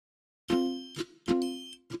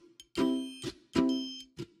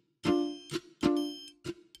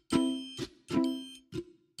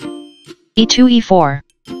e2 e4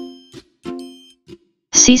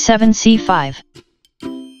 c7 c5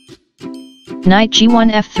 knight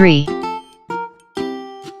g1 f3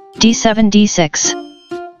 d7 d6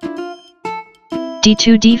 d2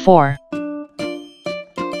 d4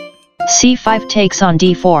 c5 takes on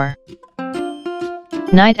d4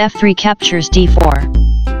 knight f3 captures d4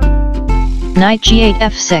 knight g8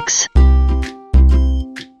 f6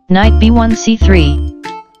 knight b1 c3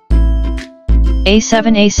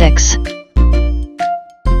 a7 a6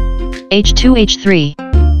 h2 h3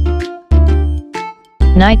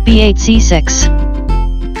 knight b8 c6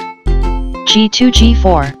 g2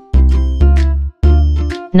 g4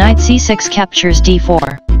 knight c6 captures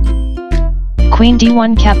d4 queen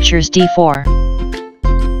d1 captures d4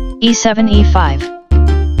 e7 e5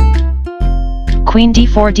 queen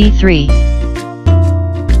d4 d3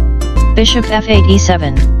 bishop f8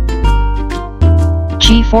 e7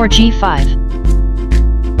 g4 g5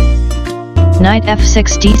 knight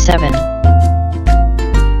f6 d7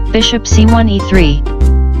 bishop c1 e3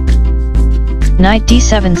 knight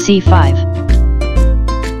d7 c5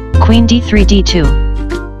 queen d3 d2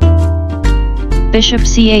 bishop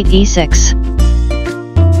c8 e6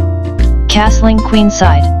 castling queen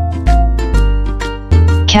side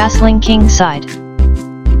castling king side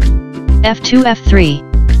f2 f3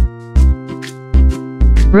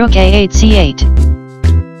 rook a8 c8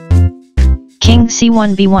 king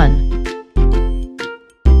c1 b1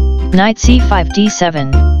 knight c5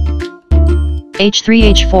 d7 h3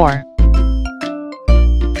 h4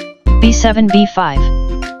 b7 b5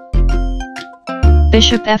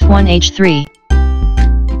 bishop f1 h3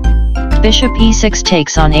 bishop e6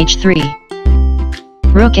 takes on h3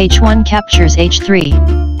 rook h1 captures h3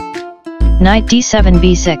 knight d7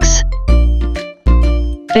 b6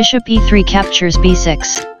 bishop e3 captures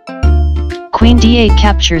b6 queen d8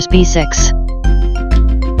 captures b6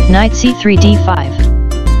 knight c3 d5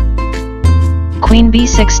 queen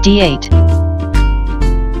b6 d8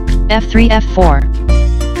 f3 f4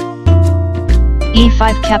 e5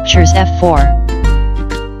 captures f4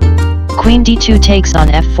 queen d2 takes on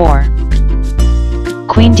f4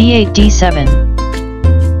 queen d8 d7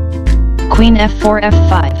 queen f4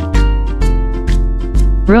 f5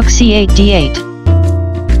 rook c8 d8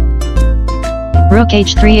 rook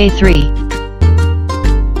h3 a3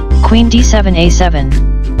 queen d7 a7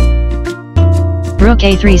 rook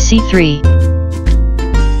a3 c3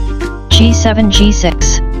 g7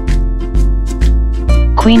 g6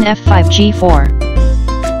 queen f5 g4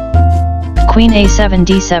 queen a7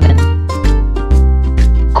 d7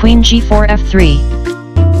 queen g4 f3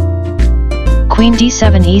 queen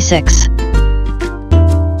d7 e6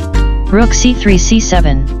 rook c3 c7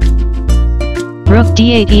 rook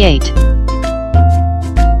d8 e8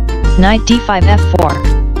 knight d5 f4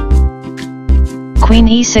 queen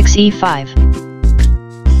e6 e5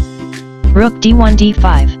 rook d1 d5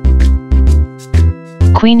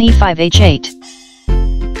 queen e5 h8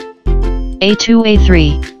 a2 a3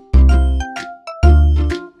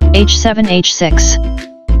 h7 h6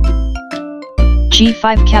 g5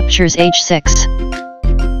 captures h6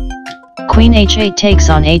 queen h8 takes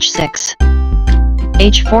on h6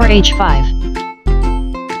 h4 h5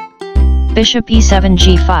 bishop e7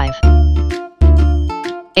 g5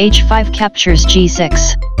 h5 captures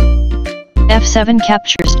g6 f7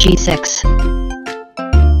 captures g6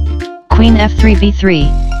 queen f3 b3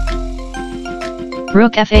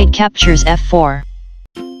 rook f8 captures f4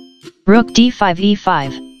 rook d5 e5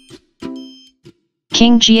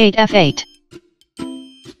 king g8 f8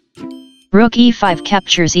 rook e5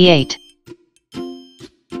 captures e8